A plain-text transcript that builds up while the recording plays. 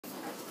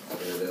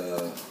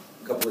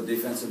A couple of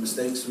defensive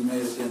mistakes we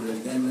made at the end of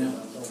the game there.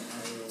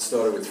 It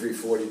started with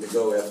 3:40 to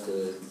go after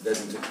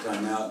Vedran took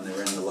time out and they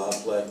ran the lob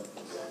play.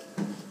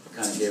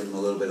 Kind of gave them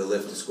a little bit of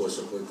lift to score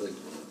so quickly.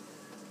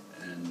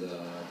 And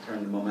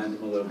turned the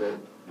momentum a little bit.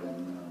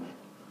 And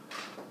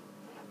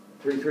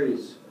 3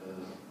 threes.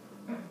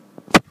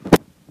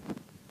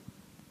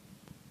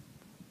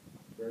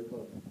 Very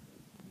close.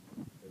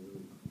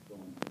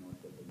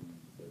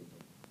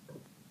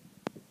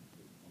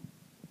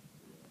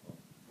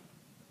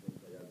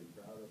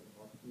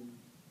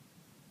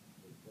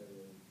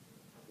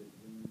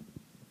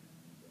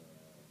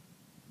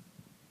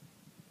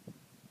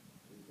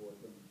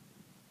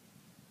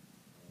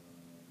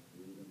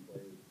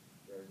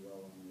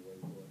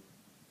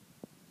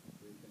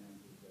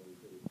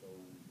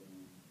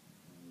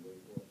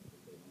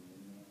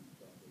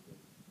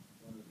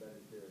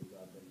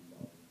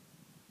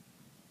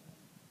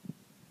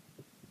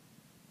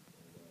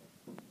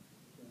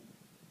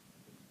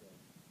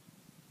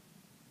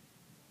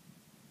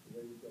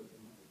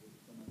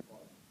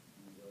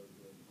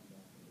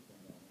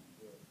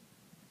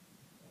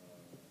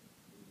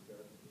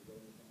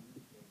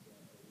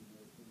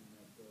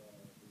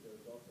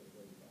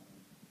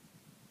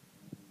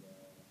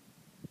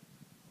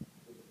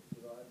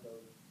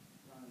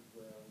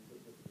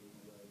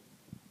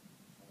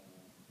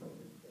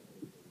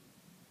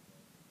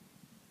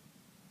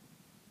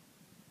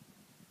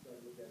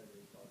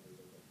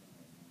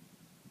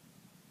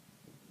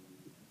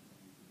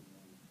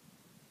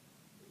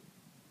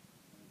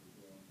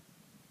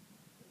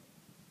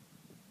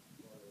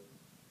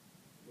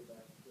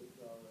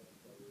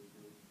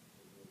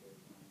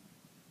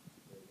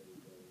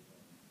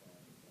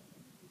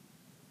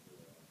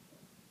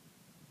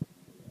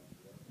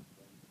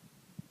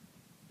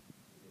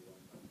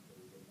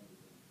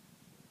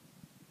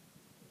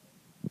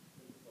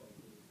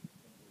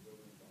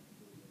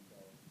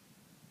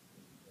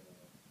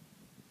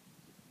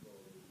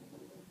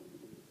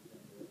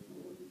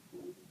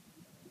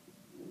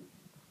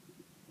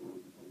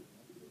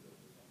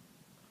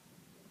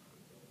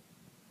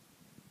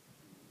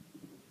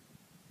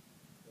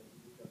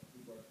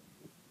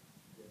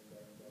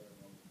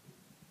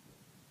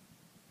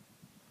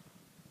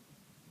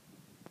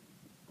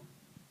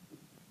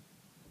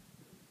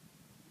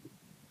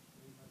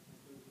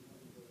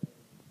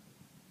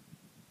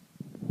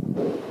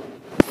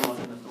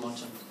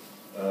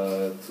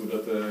 Jag tror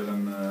att det är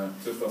den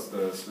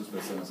tuffaste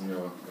slutspelserien som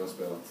jag har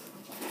spelat.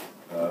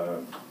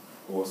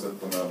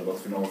 Oavsett om det hade varit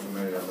final för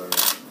mig eller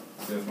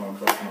semifinal,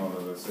 kvartsfinal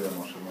eller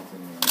seriematch eller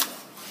någonting.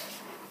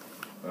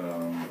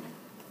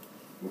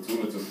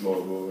 Otroligt tufft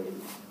lag och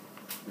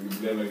det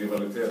blev en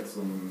rivalitet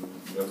som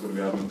jag trodde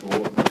vi hade på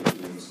hårt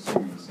i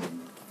säsongen.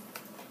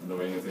 Men det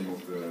var ingenting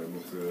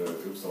mot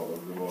Uppsala.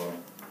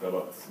 Det har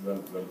varit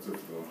väldigt, väldigt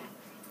tufft och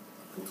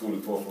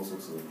otroligt bra för oss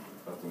också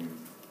att de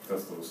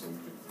testade oss så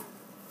mycket.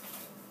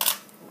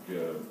 Och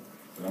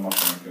den här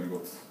matchen kunde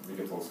gått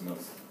vilket håll som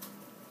helst.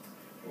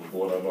 Och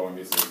båda lagen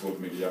visade otroligt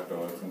mycket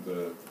hjärta. Jag tror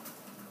inte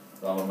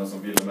det andra med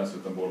som ville mest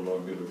utan båda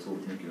lagen ville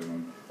otroligt mycket.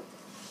 Men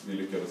vi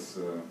lyckades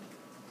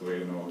ta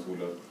in några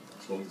otroliga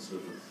skott i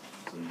slutet.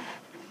 Så jag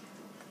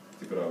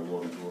tycker det här var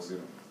på vår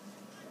sida.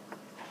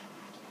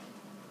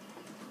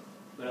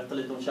 Berätta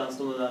lite om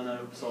känslorna där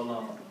när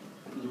Uppsala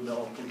gjorde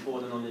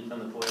 18-2 någon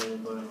liknande på er i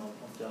början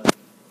av fjärde.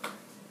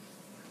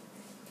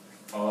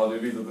 Ja, det är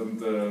viktigt att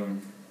inte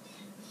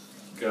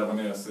gräva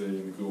ner sig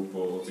i en grop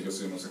och tycka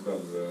synd om sig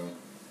själv.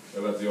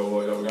 Jag vet, jag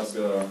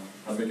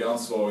hade mycket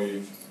ansvar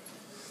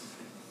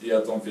i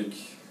att de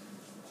fick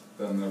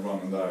den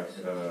runnen där.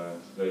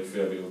 Det gick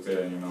fel i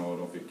roteringarna och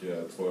de fick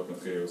 2 öppna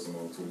treor som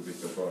var otroligt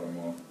viktiga för dem.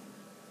 Och,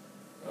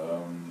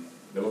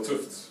 det var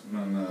tufft,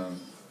 men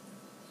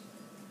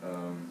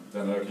det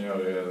enda jag kan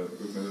göra är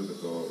upp med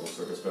huvudet och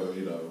försöka spela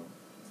vidare.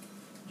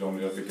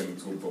 Jag fick en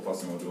otroligt bra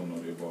passning av John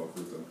och det är bara att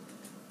skjuta.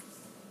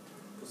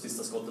 På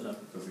sista skottet där?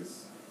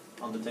 Precis.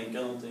 Hann du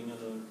tänka någonting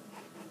eller?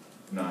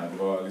 Nej,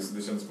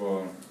 det kändes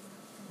bara...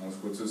 Man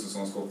skjuter 1000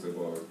 sådana skott, det är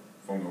bara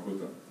fånga och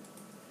skjuta.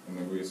 Om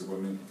den går i så går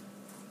den in.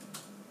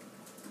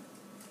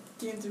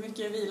 Det är inte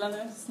mycket vila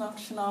nu, snart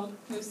final.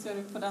 Hur ser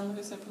du på den och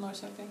hur ser du på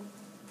Norrköping?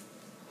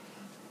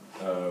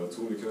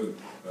 Otroligt kul.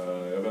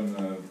 Jag vet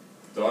inte,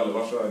 det har aldrig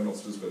varit så här i något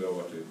slutspel jag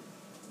har varit i.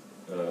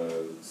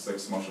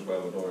 6 matcher på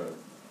 11 dagar.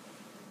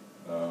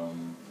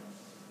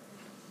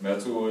 Men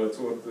jag tror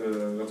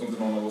inte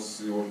någon av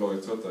oss i vårt lag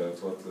är trötta. Jag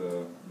tror att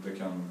vi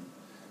kan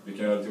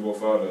göra det till vår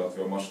fördel att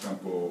vi har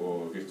matchtempo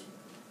och rytm.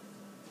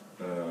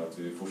 Att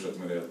vi fortsätter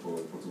med det på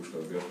torsdag.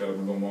 Vi har spelat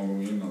med dem många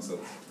gånger innan så att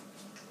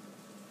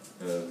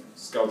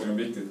scouting är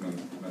viktigt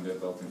men det är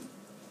inte allting.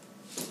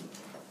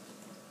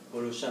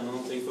 Går du att känna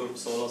någonting för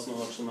Uppsala som har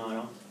varit så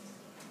nära?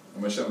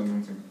 Ja, jag känner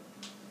någonting.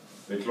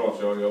 Det är klart,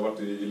 jag har varit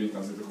i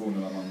liknande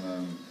situationer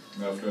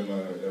när jag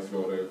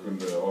förlorade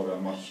sjunde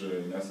avgörande match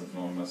i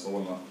SM-finalen med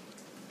Solna.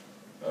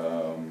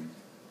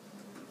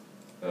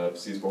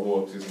 Precis på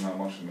håret, precis den här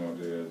matchen och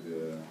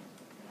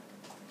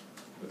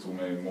det tog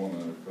mig en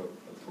månad för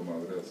att komma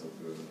över det så att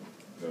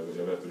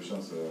jag vet hur det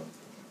känns.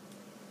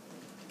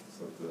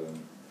 Så att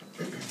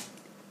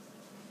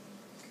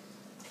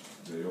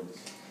det är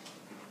jobbigt.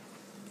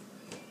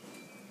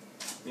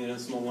 Med den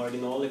små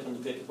marginaler, kan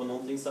du peka på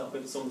någonting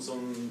särskilt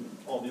som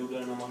avgjorde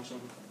den här matchen?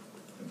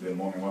 Det är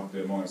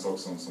många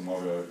saker som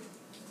avgör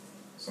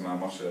sådana här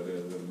matcher. Det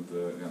är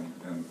inte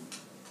en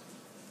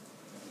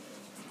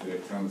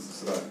direkt händelse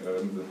sådär. Jag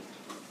vet inte.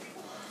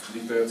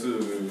 Lite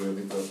tur,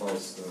 lite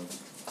paus,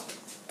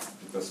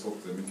 lite skott,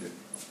 det är mycket.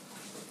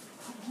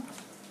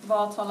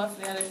 Vad talar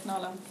för er i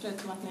finalen,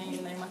 förutom att ni är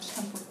inne i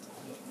matchtempot?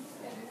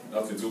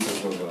 Att vi tror på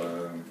oss själva,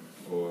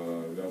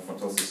 och vi har en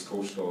fantastisk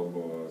coachstab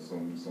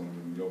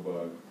som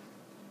jobbar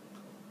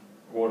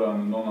hårdare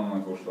än någon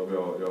annan coachstab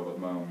jag har varit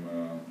med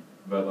om.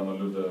 Vedran och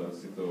Ludde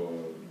sitter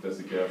och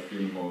desikerar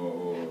film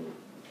och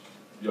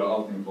gör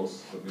allting på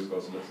oss så att vi ska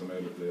ha så lätt som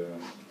möjligt.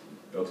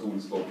 Jag är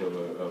otroligt stolt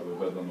över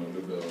Vedran och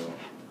Ludde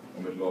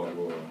och mitt lag,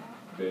 och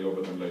det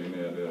jobbet de lägger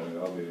ner,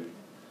 jag har aldrig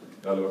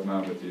varit med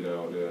om det tidigare,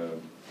 och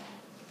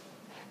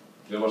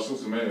det har varit stort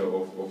för mig att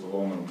få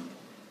vara med dem,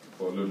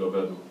 på Ludde och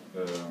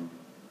Vedran.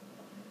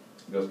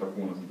 Deras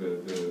passioner,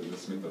 det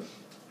smittar.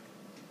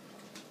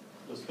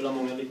 Du spelar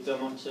många viktiga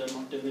matcher.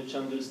 Martin, hur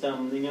kände du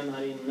stämningen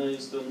här inne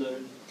just under?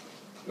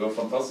 Det var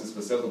fantastiskt,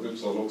 speciellt att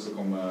Uppsala också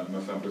kom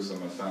med 5 000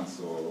 med fans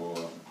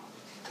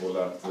och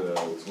lät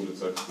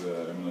otroligt högt.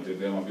 Jag menar, det är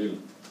det man vill.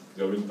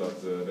 Jag vill inte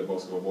att det bara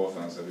ska vara bra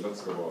fans, jag vill att det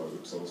ska vara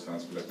Uppsalas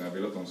fans på läktaren. Jag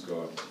vill att de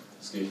ska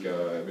skrika,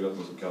 jag vill att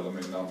de ska kalla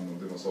mig namn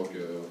och dumma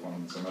saker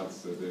fan som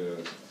helst.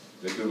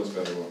 Det är kul att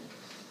spela då.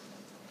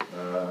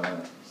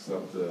 Så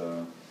att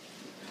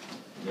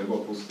det är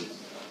bara positivt.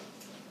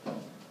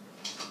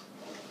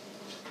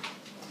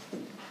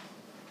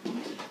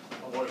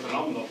 Vad var det för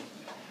namn då?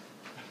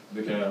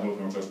 Det kan jag hålla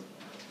för mig själv.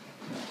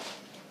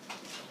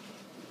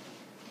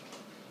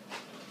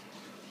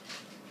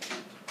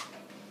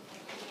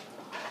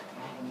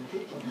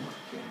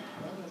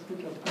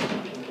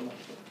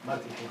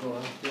 Martin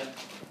Pahlmblad.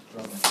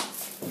 Ja.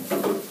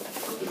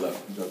 Good luck.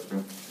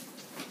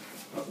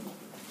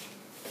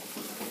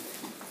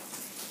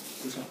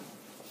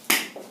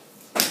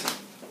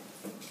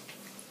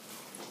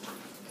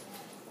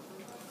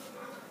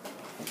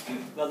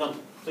 Vedran,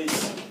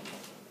 please.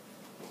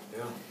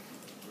 Yeah.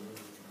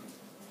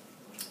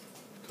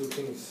 Two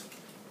things.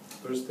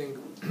 First thing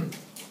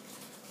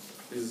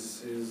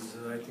is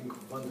I think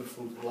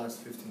wonderful the last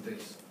 15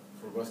 days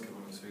for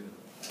basketball in Sweden.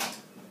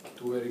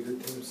 Two very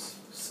good teams,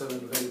 7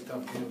 very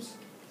tough games.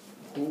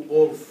 Who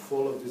all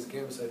follow these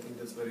games, I think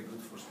that's very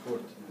good for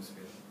sport in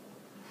Sweden.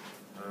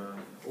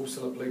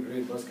 Uppsala play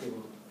great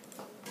basketball.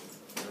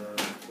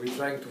 We're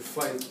trying to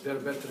fight. They're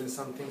better in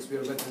some things, we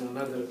are better in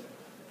another.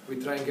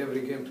 We're trying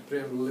every game to play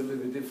them a little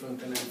bit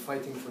different, and I'm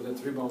fighting for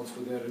that rebound,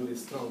 so they're really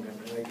strong, and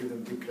I give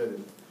them big credit.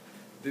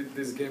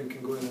 This game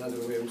can go in another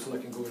way. Uppsala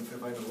can go in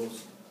final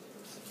also.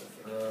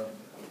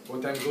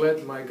 What I'm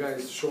glad my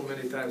guys show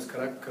many times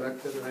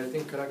character, and I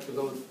think character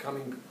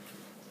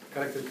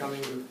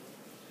coming,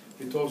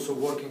 it also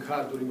working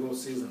hard during all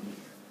season.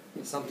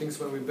 Some things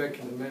when we're back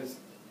in the match,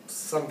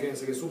 some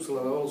games against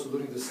Uppsala, also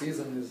during the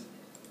season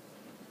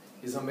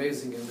is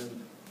amazing, and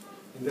then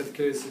in that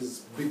case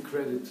is big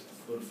credit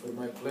for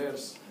my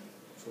players,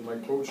 for my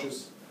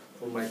coaches,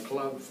 for my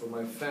club, for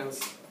my fans,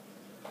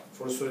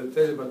 for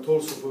Södertälje, but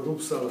also for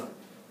Uppsala,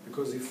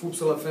 because if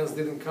Uppsala fans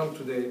didn't come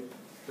today,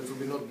 that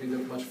would not be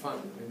that much fun.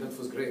 I mean, that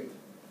was great.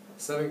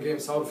 7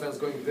 games, our fans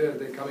going there,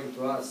 they're coming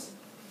to us.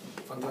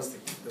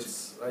 Fantastic.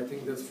 I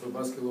think that's for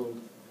basketball,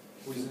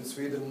 who is in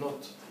Sweden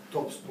not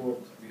top sport.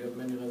 We have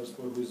many other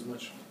sports who is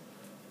much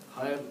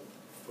higher.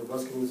 For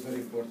basketball, it's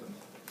very important.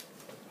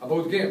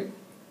 About game.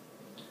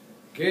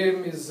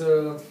 Game is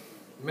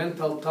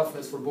mental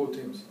toughness for both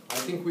teams. I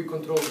think we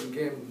control the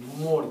game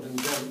more than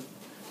them,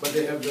 but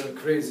they have the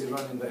crazy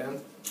run in the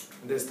end,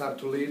 and they start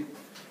to lead.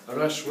 A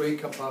rush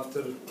wake up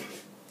after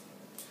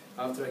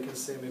I can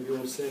say, maybe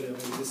all say that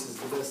maybe this is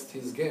the best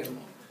his game,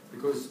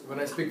 because when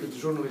I speak with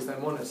journalists,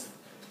 I'm honest.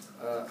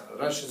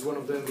 Rush is one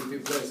of the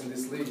MVP players in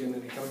this league, and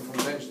he coming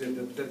from bench,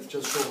 that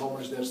just show how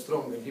much they're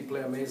strong, and he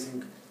play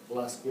amazing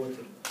last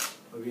quarter.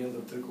 We end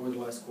up third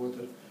last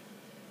quarter.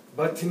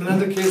 But in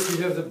another case,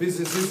 we have the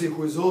busy Zizi,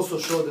 who is also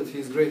showed that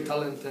he's great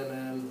talent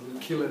and a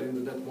killer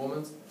in that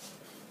moment.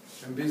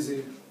 And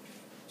Busy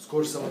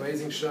scores some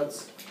amazing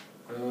shots.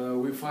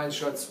 We find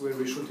shots where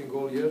we're shooting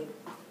all year.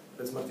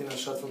 That's Martina's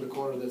shot from the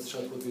corner. That's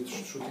shot what we're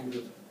shooting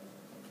good.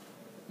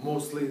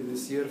 Mostly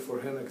this year for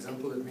him,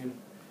 example. That mean,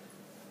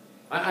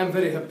 I'm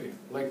very happy.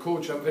 Like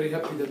coach, I'm very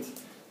happy that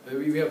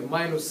we have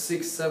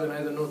 -6, 7,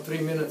 I don't know,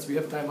 3 minutes. We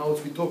have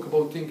timeouts. We talk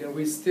about things, and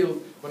we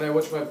still, when I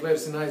watch my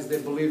players in eyes, they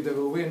believe they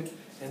will win.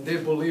 And they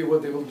believe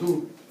what they will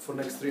do for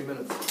next 3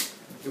 minutes.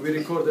 If we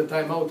record the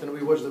timeout and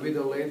we watch the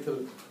video later,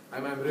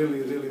 I'm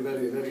really, really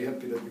very, very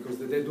happy that, because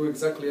they do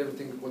exactly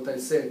everything what I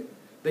say.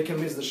 They can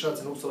miss the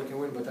shots and Uppsala can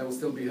win, but I will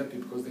still be happy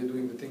because they're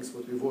doing the things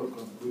what we work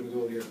on during the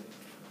whole year.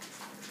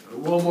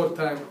 One more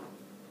time,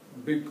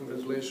 big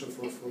congratulations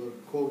for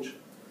coach,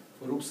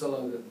 for Uppsala.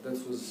 That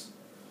was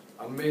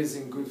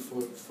amazing, good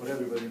for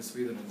everybody in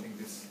Sweden. I think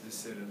this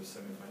series, the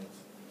semifinals.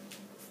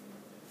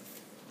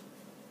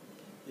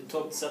 You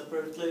talked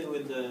separately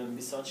with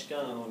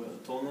Bisachka or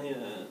Tony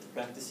to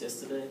practice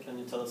yesterday. Can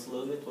you tell us a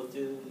little bit what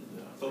you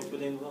talked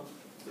with him about?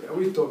 Yeah,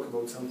 we talk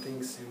about some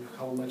things and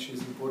how much is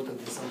important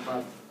in some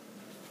part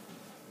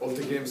of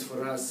the games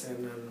for us.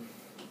 And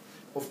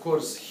of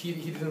course, he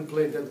didn't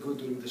play that good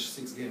during the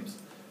 6 games.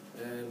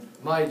 And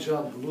my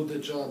job,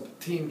 Lude's job,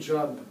 team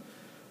job,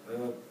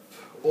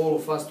 all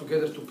of us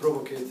together to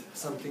provocate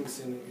some things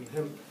in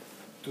him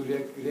to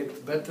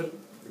react better,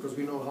 because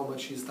we know how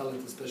much he's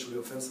talented, especially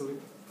offensively.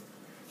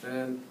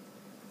 And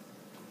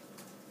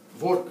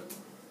work,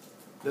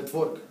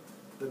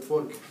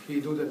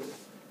 he do that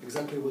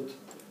exactly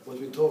what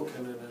we talk,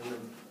 and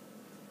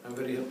I'm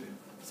very happy.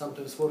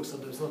 Sometimes work,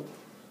 sometimes not.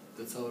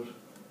 That's our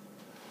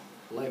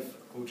life,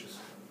 coaches.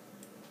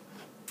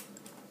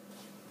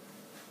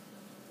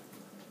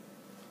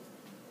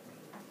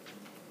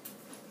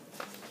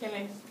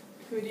 Kelly,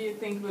 who do you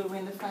think will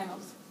win the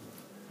finals?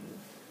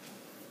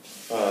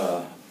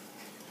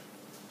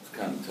 It's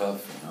kind of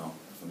tough, you know,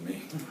 for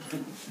me.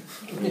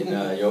 I mean,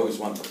 you always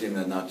want the team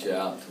that knocks you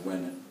out to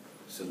win it.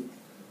 So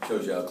it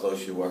shows you how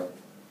close you were,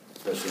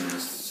 especially in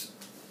this,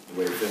 the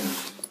way it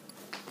finished.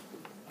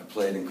 I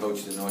played and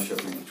coached in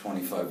Norrköping for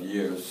 25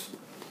 years.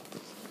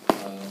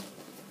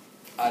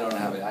 I don't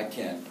have it. I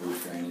can't root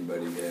for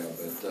anybody there,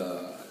 but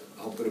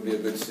I hope it'll be a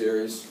good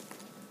series.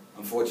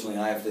 Unfortunately,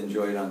 I have to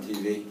enjoy it on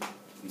TV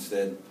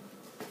instead.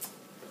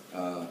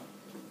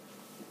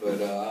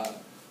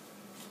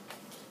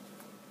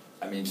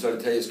 I mean,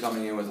 Södertälje is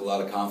coming in with a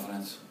lot of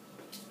confidence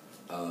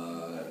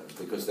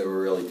because they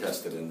were really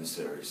tested in this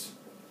series.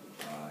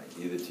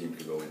 Either team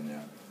could go in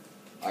there.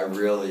 I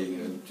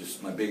really,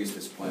 just my biggest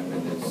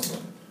disappointment is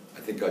I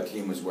think our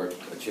team was worth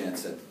a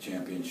chance at the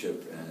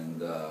championship,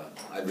 and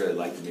I'd really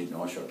like to meet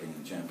Norrköping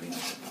in the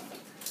championship.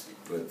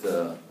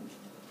 But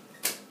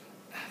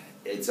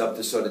it's up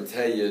to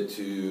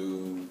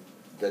Södertälje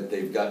that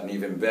they've gotten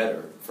even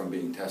better from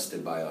being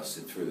tested by us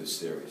through this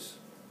series.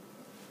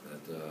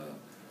 That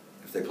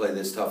if they play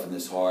this tough and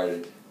this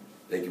hard,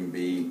 they've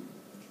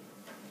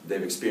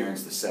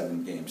experienced the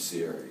 7-game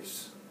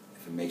series.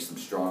 If it makes them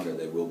stronger,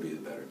 they will be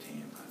the better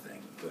team, I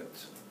think. But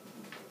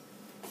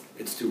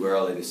it's too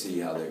early to see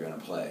how they're going to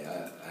play.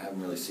 I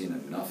haven't really seen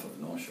enough of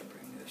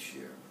Norrköping this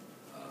year.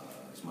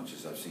 As much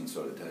as I've seen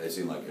Södertälje,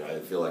 I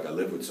feel like I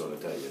lived with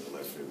Södertälje the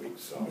last few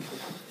weeks. So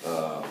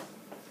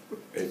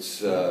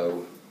it's.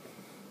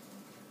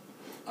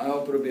 I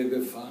hope it'll be a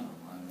good final.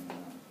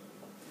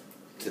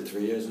 To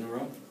 3 years in a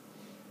row.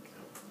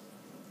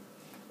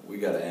 We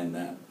got to end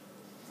that.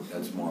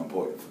 That's more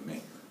important for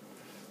me.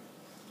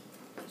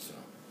 So.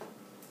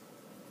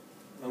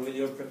 When will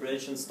your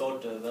preparation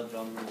start,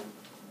 Vedran,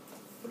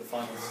 for the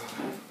finals?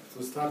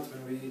 To start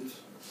when we eat.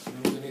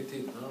 We don't need to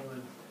eat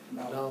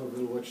now,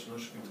 we'll watch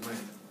Norrköping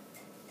tonight.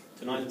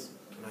 Tonight?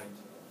 Tonight.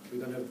 We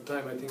don't have the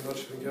time. I think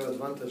Norrköping have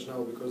advantage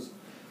now because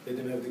they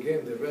didn't have the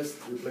game. They rest.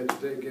 We play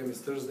today. Game is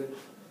Thursday.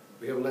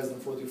 We have less than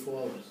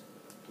 44 hours.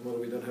 Tomorrow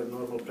we don't have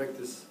normal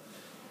practice.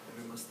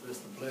 And we must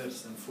rest the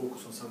players and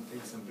focus on some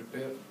things and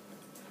prepare.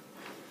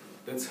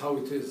 That's how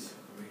it is.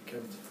 We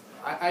can't.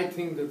 I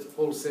think that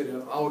our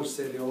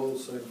series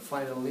also in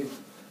final need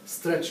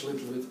stretch a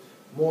little bit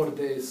more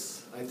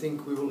days. I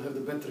think we will have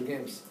the better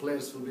games.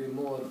 Players will be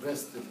more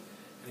rested,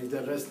 and if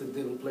they're rested,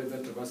 they will play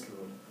better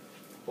basketball.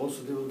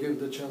 Also, they will give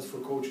the chance for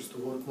coaches to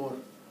work more.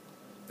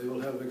 They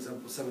will have, for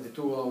example,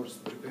 72 hours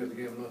to prepare the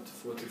game, not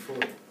 44.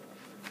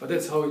 But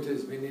that's how it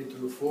is. We need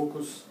to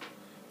focus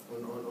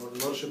on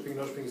Norrköping.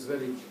 Norrköping is a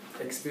very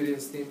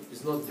experienced team.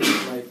 It's not deep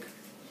like,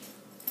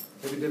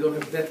 maybe they don't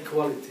have that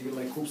quality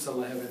like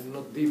Uppsala have, and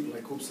not deep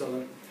like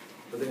Uppsala,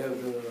 but they have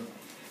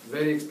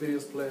very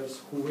experienced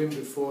players who win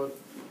before,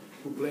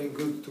 who playing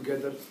good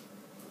together,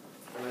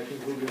 and I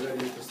think it will be a very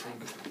interesting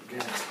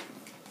game.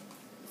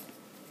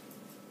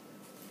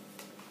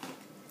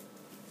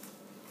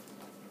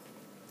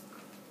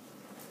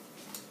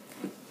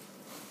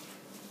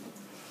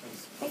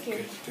 Thank you.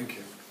 Okay, thank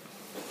you.